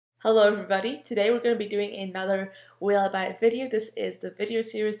Hello everybody, today we're going to be doing another Will I Buy It video. This is the video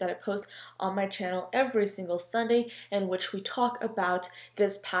series that I post on my channel every single Sunday in which we talk about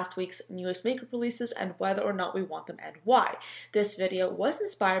this past week's newest makeup releases and whether or not we want them and why. This video was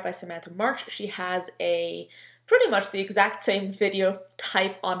inspired by Samantha March. She has pretty much the exact same video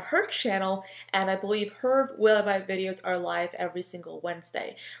type on her channel, and I believe her Will I Buy It videos are live every single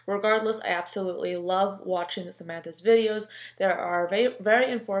Wednesday. Regardless, I absolutely love watching Samantha's videos. They are very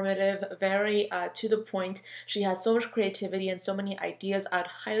informative, very to the point. She has so much creativity and so many ideas. I'd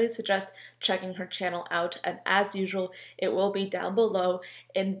highly suggest checking her channel out, and as usual, it will be down below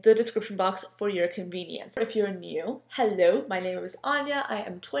in the description box for your convenience. If you're new, hello, my name is Anya, I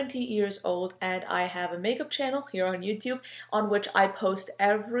am 20 years old, and I have a makeup channel here on YouTube on which I post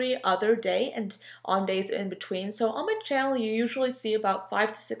every other day and on days in between. So on my channel you usually see about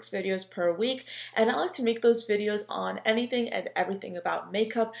 5 to 6 videos per week, and I like to make those videos on anything and everything about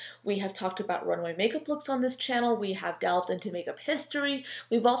makeup. We have talked about runway makeup looks on this channel, we have delved into makeup history,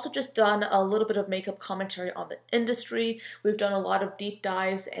 we've also just done a little bit of makeup commentary on the industry, we've done a lot of deep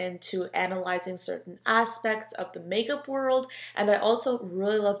dives into analyzing certain aspects of the makeup world, and I also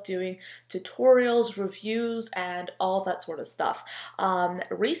really love doing tutorials, reviews, and all that sort of stuff.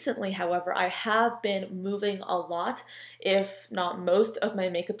 Recently, however, I have been moving a lot, if not most, of my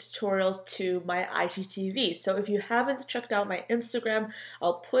makeup tutorials to my IGTV. So if you haven't checked out my Instagram,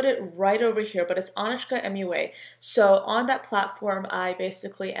 I'll put it right over here, but it's Anushka MUA. So on that platform, I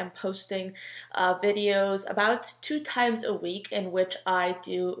basically am posting videos about 2 times a week in which I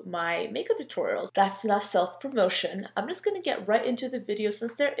do my makeup tutorials. That's enough self-promotion. I'm just going to get right into the video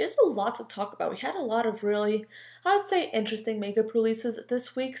since there is a lot to talk about. We had a lot of really, I'd say, interesting makeup releases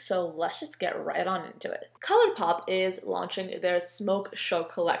this week, so let's just get right on into it. ColourPop is launching their Smoke Show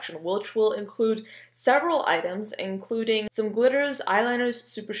collection, which will include several items, including some glitters, eyeliners,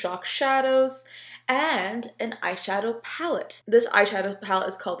 Super Shock shadows, and an eyeshadow palette. This eyeshadow palette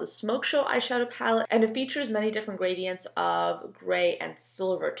is called the Smoke Show eyeshadow palette, and it features many different gradients of gray and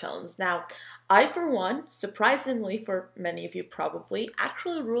silver tones. Now, I, for one, surprisingly for many of you probably,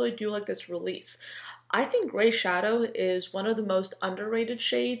 actually really do like this release. I think gray shadow is one of the most underrated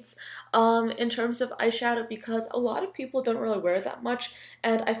shades in terms of eyeshadow because a lot of people don't really wear it that much,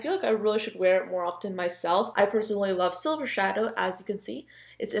 and I feel like I really should wear it more often myself. I personally love silver shadow, as you can see.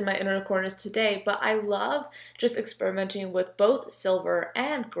 It's in my inner corners today, but I love just experimenting with both silver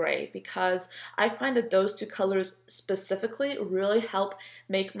and gray because I find that those two colors specifically really help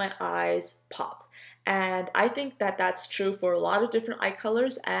make my eyes pop. And I think that that's true for a lot of different eye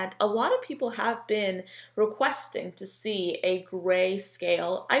colors, and a lot of people have been requesting to see a gray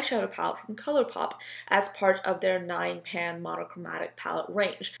scale eyeshadow palette from ColourPop as part of their 9-pan monochromatic palette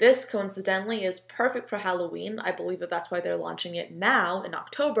range. This coincidentally is perfect for Halloween. I believe that that's why they're launching it now in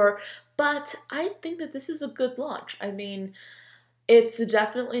October, but I think that this is a good launch. I mean, it's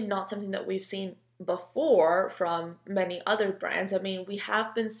definitely not something that we've seen before from many other brands. I mean, we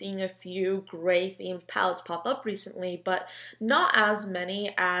have been seeing a few gray themed palettes pop up recently, but not as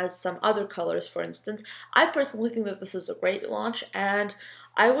many as some other colors, for instance. I personally think that this is a great launch, and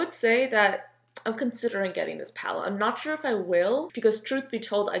I would say that I'm considering getting this palette. I'm not sure if I will, because truth be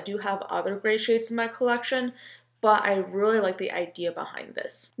told, I do have other gray shades in my collection, but I really like the idea behind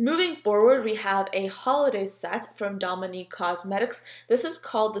this. Moving forward, we have a holiday set from Dominique Cosmetics. This is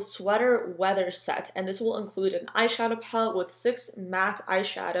called the Sweater Weather Set, and this will include an eyeshadow palette with 6 matte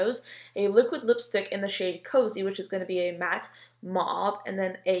eyeshadows, a liquid lipstick in the shade Cozy, which is going to be a matte mauve, and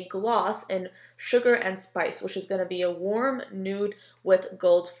then a gloss in Sugar and Spice, which is going to be a warm nude with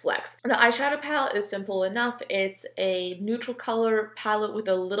gold flecks. The eyeshadow palette is simple enough. It's a neutral color palette with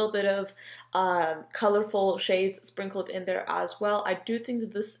a little bit of colorful shades sprinkled in there as well. I do think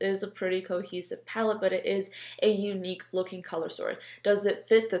that this is a pretty cohesive palette, but it is a unique looking color story. Does it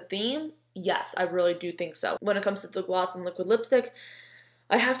fit the theme? Yes, I really do think so. When it comes to the gloss and liquid lipstick,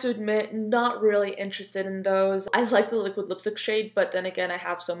 I have to admit, not really interested in those. I like the liquid lipstick shade, but then again, I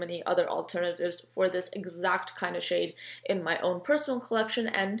have so many other alternatives for this exact kind of shade in my own personal collection,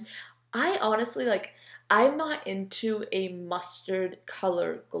 and I honestly, I'm not into a mustard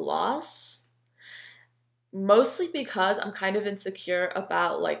color gloss. Mostly because I'm kind of insecure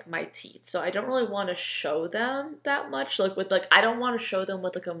about my teeth, so I don't really want to show them that much. I don't want to show them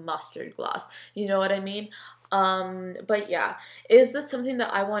with a mustard gloss. You know what I mean? But yeah, is this something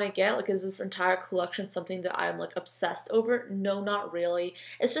that I want to get? Is this entire collection something that I'm obsessed over? No, not really.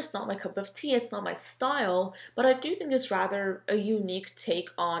 It's just not my cup of tea. It's not my style, but I do think it's rather a unique take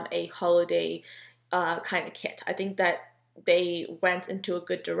on a holiday kind of kit. I think that they went into a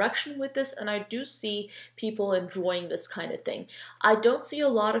good direction with this, and I do see people enjoying this kind of thing. I don't see a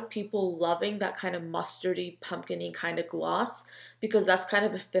lot of people loving that kind of mustardy, pumpkin-y kind of gloss, because that's kind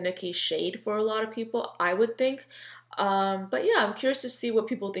of a finicky shade for a lot of people, I would think. But yeah, I'm curious to see what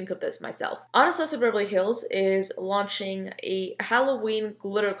people think of this myself. Anastasia Beverly Hills is launching a Halloween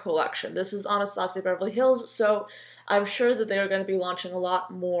glitter collection. This is Anastasia Beverly Hills, so I'm sure that they're going to be launching a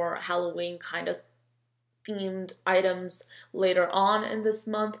lot more Halloween kind of themed items later on in this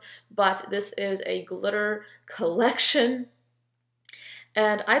month, but this is a glitter collection.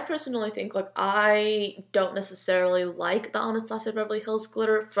 And I personally think, like, I don't necessarily like the Anastasia Beverly Hills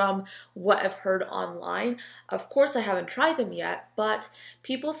glitter from what I've heard online. Of course, I haven't tried them yet, but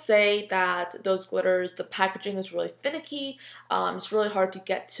people say that those glitters, the packaging is really finicky, it's really hard to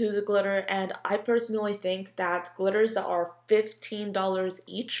get to the glitter, and I personally think that glitters that are $15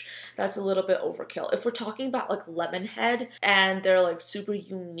 each, that's a little bit overkill. If we're talking about like Lemonhead and they're like super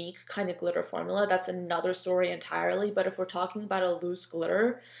unique kind of glitter formula, that's another story entirely, but if we're talking about a loose glitter,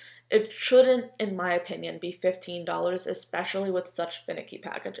 it shouldn't, in my opinion, be $15, especially with such finicky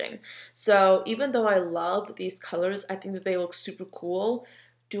packaging. So even though I love these colors, I think that they look super cool.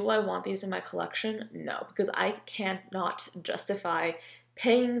 Do I want these in my collection? No, because I can't not justify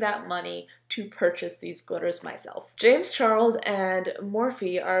paying that money to purchase these glitters myself. James Charles and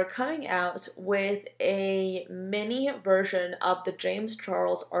Morphe are coming out with a mini version of the James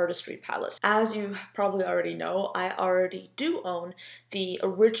Charles Artistry Palette. As you probably already know, I already do own the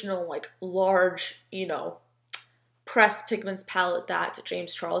original, like, large, pressed pigments palette that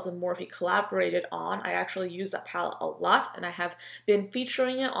James Charles and Morphe collaborated on. I actually use that palette a lot, and I have been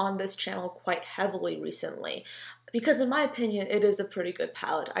featuring it on this channel quite heavily recently, because in my opinion, it is a pretty good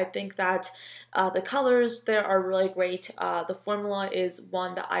palette. I think that the colors there are really great. The formula is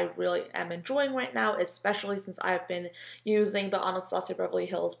one that I really am enjoying right now, especially since I've been using the Anastasia Beverly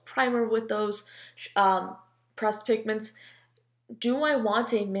Hills primer with those pressed pigments. Do I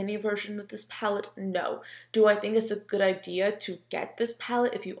want a mini version of this palette? No. Do I think it's a good idea to get this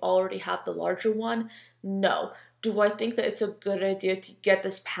palette if you already have the larger one? No. Do I think that it's a good idea to get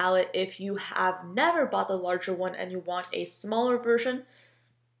this palette if you have never bought the larger one and you want a smaller version?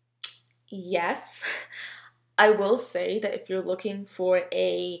 Yes. I will say that if you're looking for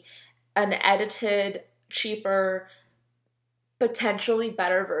an edited, cheaper, potentially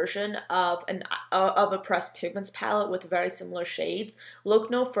better version of a pressed pigments palette with very similar shades,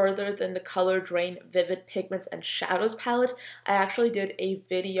 look no further than the Color Drain Vivid Pigments and Shadows palette. I actually did a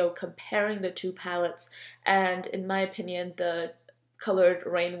video comparing the two palettes, and in my opinion, the Colored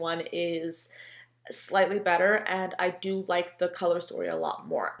Rain one is slightly better, and I do like the color story a lot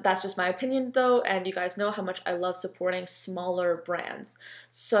more. That's just my opinion though, and you guys know how much I love supporting smaller brands.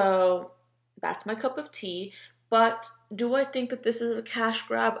 So that's my cup of tea. But do I think that this is a cash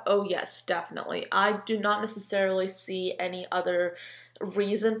grab? Oh yes, definitely. I do not necessarily see any other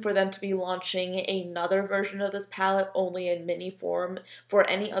reason for them to be launching another version of this palette only in mini form for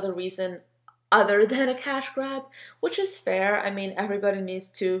any other reason other than a cash grab, which is fair. I mean, everybody needs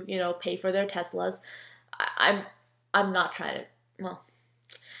to, pay for their Teslas. I'm not trying to, well,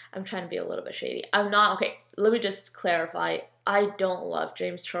 I'm trying to be a little bit shady. I'm not, okay, let me just clarify. I don't love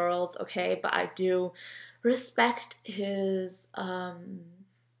James Charles, okay, but I do respect his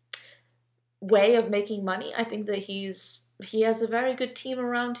way of making money. I think that he has a very good team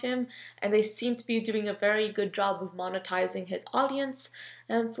around him, and they seem to be doing a very good job of monetizing his audience,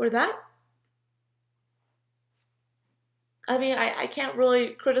 and for that, I mean, I can't really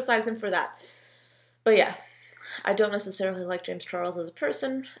criticize him for that. But yeah, I don't necessarily like James Charles as a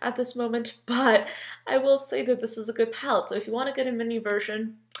person at this moment, but I will say that this is a good palette. So if you want to get a mini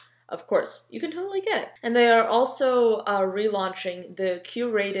version, of course, you can totally get it. And they are also relaunching the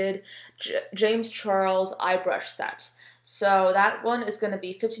curated James Charles eye brush set. So that one is going to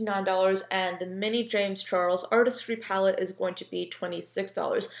be $59, and the mini James Charles Artistry palette is going to be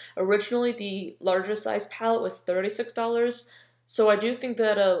 $26. Originally, the larger size palette was $36, so I do think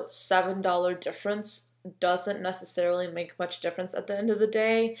that a $7 difference doesn't necessarily make much difference at the end of the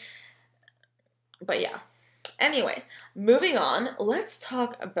day. But yeah. Anyway, moving on, let's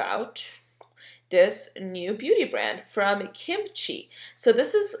talk about this new beauty brand from Kimchi. So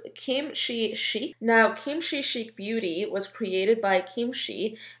this is Kimchi Chic. Now, Kimchi Chic Beauty was created by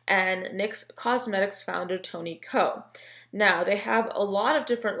Kimchi and NYX Cosmetics founder Tony Ko. Now, they have a lot of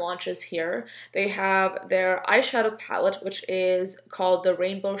different launches here. They have their eyeshadow palette, which is called the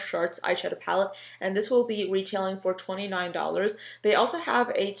Rainbow Shards eyeshadow palette, and this will be retailing for $29. They also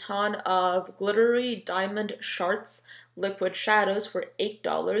have a ton of glittery diamond shards liquid shadows for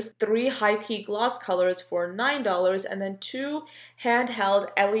 $8, 3 high-key gloss colors for $9, and then 2 handheld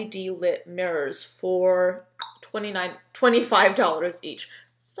LED lit mirrors for $25 each.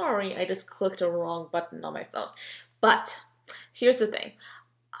 Sorry, I just clicked a wrong button on my phone. But here's the thing.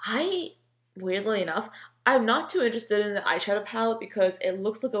 Weirdly enough, I'm not too interested in the eyeshadow palette because it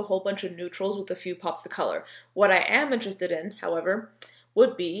looks like a whole bunch of neutrals with a few pops of color. What I am interested in, however,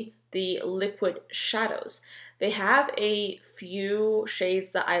 would be the liquid shadows. They have a few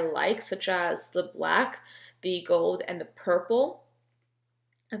shades that I like, such as the black, the gold, and the purple.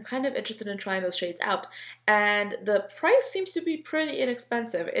 I'm kind of interested in trying those shades out, and the price seems to be pretty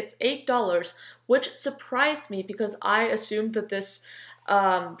inexpensive. It's $8, which surprised me because I assumed that this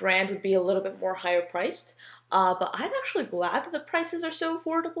brand would be a little bit more higher priced. But I'm actually glad that the prices are so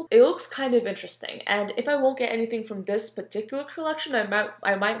affordable. It looks kind of interesting, and if I won't get anything from this particular collection,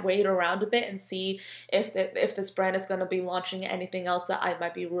 I might wait around a bit and see if this brand is going to be launching anything else that I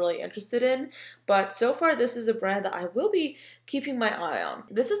might be really interested in. But so far, this is a brand that I will be keeping my eye on.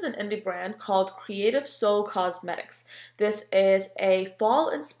 This is an indie brand called Creative Soul Cosmetics. This is a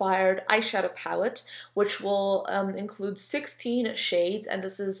fall-inspired eyeshadow palette, which will include 16 shades, and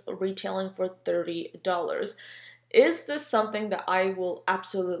this is retailing for $30. Is this something that I will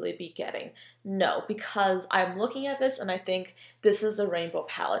absolutely be getting? No, because I'm looking at this and I think this is a rainbow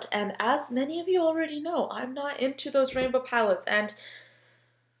palette. And as many of you already know, I'm not into those rainbow palettes, and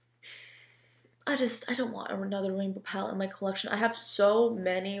I don't want another rainbow palette in my collection. I have so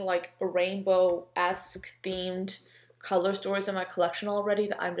many like rainbow-esque themed color stories in my collection already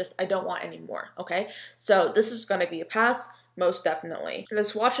that I don't want any more, okay? So this is gonna be a pass. Most definitely. The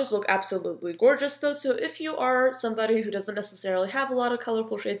swatches look absolutely gorgeous though, so if you are somebody who doesn't necessarily have a lot of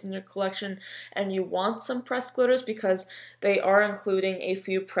colorful shades in your collection and you want some pressed glitters, because they are including a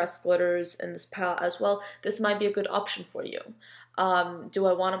few pressed glitters in this palette as well, this might be a good option for you. Do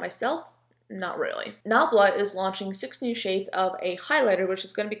I want it myself? Not really. Nabla is launching 6 new shades of a highlighter, which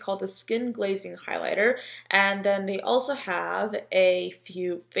is going to be called the Skin Glazing Highlighter, and then they also have a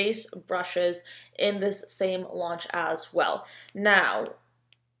few face brushes in this same launch as well. Now,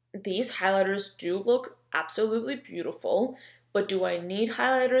 these highlighters do look absolutely beautiful, but do I need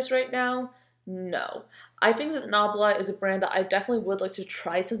highlighters right now? No. I think that Nabla is a brand that I definitely would like to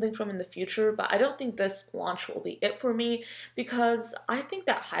try something from in the future, but I don't think this launch will be it for me, because I think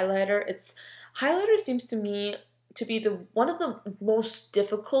that highlighter seems to me to be one of the most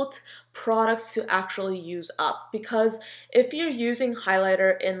difficult products to actually use up, because if you're using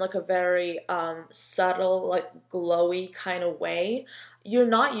highlighter in like a very subtle, like glowy kind of way, you're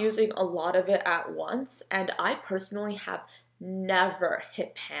not using a lot of it at once, and I personally have never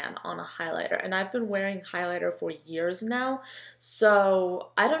hit pan on a highlighter, and I've been wearing highlighter for years now, so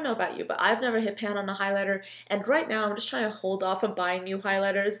I don't know about you, but I've never hit pan on a highlighter, and right now I'm just trying to hold off on buying new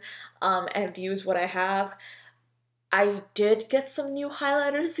highlighters and use what I have. I did get some new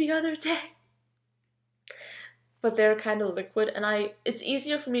highlighters the other day, but they're kind of liquid, and it's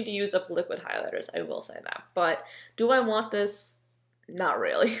easier for me to use up liquid highlighters, I will say that, but do I want this? Not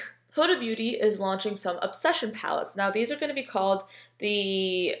really. Huda Beauty is launching some Obsession palettes. Now, these are going to be called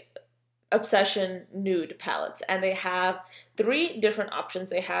the Obsession Nude palettes, and they have 3 different options.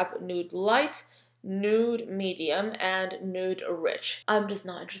 They have Nude Light, Nude Medium, and Nude Rich. I'm just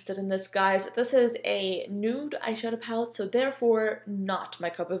not interested in this, guys. This is a nude eyeshadow palette, so therefore not my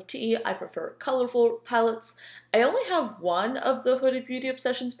cup of tea. I prefer colorful palettes. I only have one of the Huda Beauty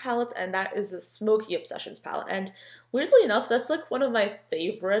Obsessions palettes, and that is the Smoky Obsessions palette, and weirdly enough, that's like one of my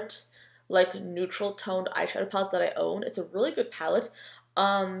favorite like neutral toned eyeshadow palettes that I own. It's a really good palette.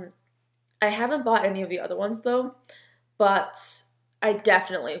 I haven't bought any of the other ones though, but I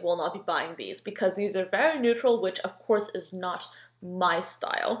definitely will not be buying these because these are very neutral, which of course is not my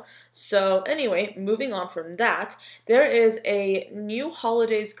style. So anyway, moving on from that, there is a new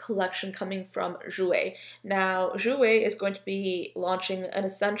holidays collection coming from Jouer. Now, Jouer is going to be launching an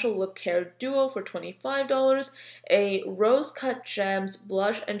essential lip care duo for $25, a Rose Cut Gems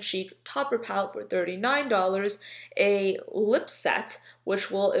blush and cheek topper palette for $39, a lip set,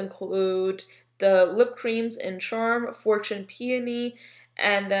 which will include the lip creams in Charm, Fortune Peony,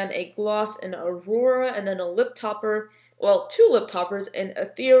 and then a gloss in Aurora, and then a lip topper, well, 2 lip toppers in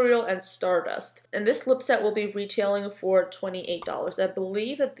Ethereal and Stardust. And this lip set will be retailing for $28. I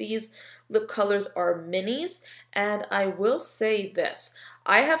believe that these lip colors are minis, and I will say this.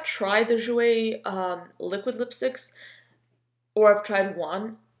 I have tried the Jouer liquid lipsticks. or I've tried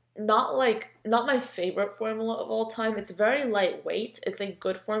one. Not my favorite formula of all time. It's very lightweight. It's a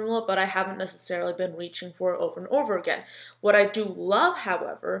good formula, but I haven't necessarily been reaching for it over and over again. What I do love,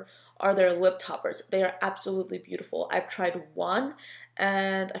 however, are their lip toppers. They are absolutely beautiful. I've tried one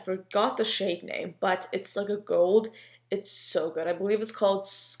and I forgot the shade name, but it's like a gold. It's so good. I believe it's called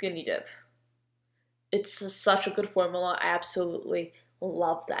Skinny Dip. It's such a good formula. I absolutely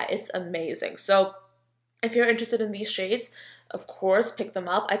love that. It's amazing. So if you're interested in these shades, of course, pick them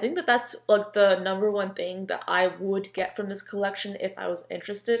up. I think that that's like the number one thing that I would get from this collection if I was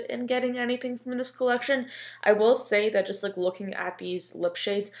interested in getting anything from this collection. I will say that just like looking at these lip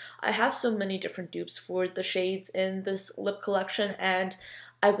shades, I have so many different dupes for the shades in this lip collection, and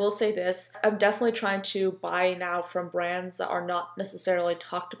I will say this, I'm definitely trying to buy now from brands that are not necessarily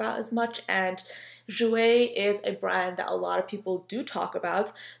talked about as much, and Jouer is a brand that a lot of people do talk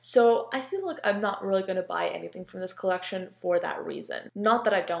about, so I feel like I'm not really going to buy anything from this collection for that reason. Not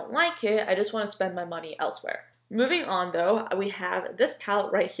that I don't like it, I just want to spend my money elsewhere. Moving on though, we have this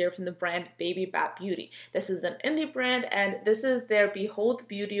palette right here from the brand Baby Bat Beauty. This is an indie brand and this is their Behold the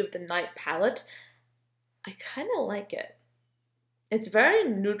Beauty of the Night palette. I kind of like it. It's very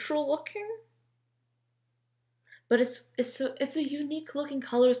neutral looking, but it's a unique looking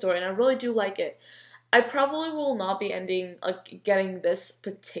color story, and I really do like it. I probably will not be getting this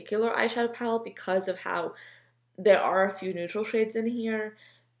particular eyeshadow palette because of how there are a few neutral shades in here,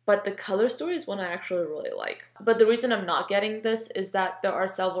 but the color story is one I actually really like. But the reason I'm not getting this is that there are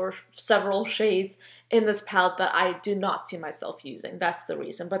several shades in this palette that I do not see myself using. That's the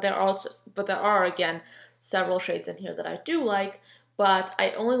reason. But there are again several shades in here that I do like, but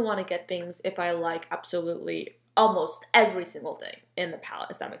I only want to get things if I like absolutely almost every single thing in the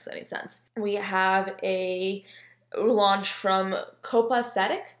palette, if that makes any sense. We have a launch from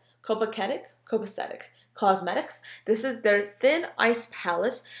Copacetic Cosmetics. This is their Thin Ice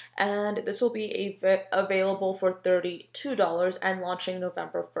palette, and this will be available for $32 and launching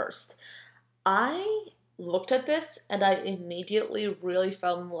November 1st. I looked at this and I immediately really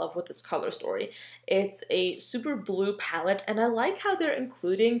fell in love with this color story. It's a super blue palette and I like how they're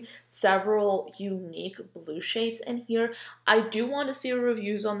including several unique blue shades in here. I do want to see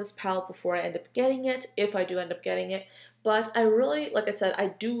reviews on this palette before I end up getting it, if I do end up getting it. But I really, like I said, I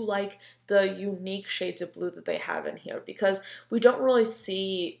do like the unique shades of blue that they have in here because we don't really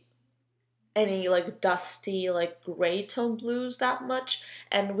see any like dusty like gray tone blues that much,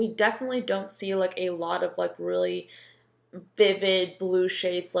 and we definitely don't see like a lot of like really vivid blue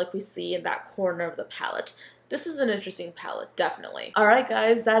shades like we see in that corner of the palette. This is an interesting palette, definitely. Alright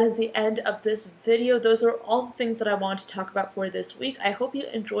guys, that is the end of this video. Those are all the things that I wanted to talk about for this week. I hope you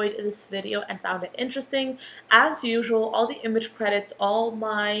enjoyed this video and found it interesting. As usual, all the image credits, all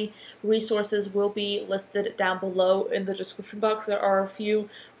my resources will be listed down below in the description box. There are a few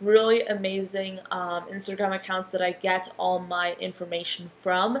really amazing Instagram accounts that I get all my information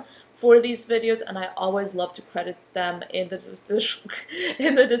from for these videos, and I always love to credit them in the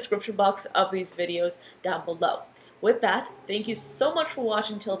description box of these videos down below. With that, thank you so much for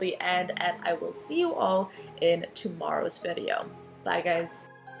watching till the end, and I will see you all in tomorrow's video. Bye guys.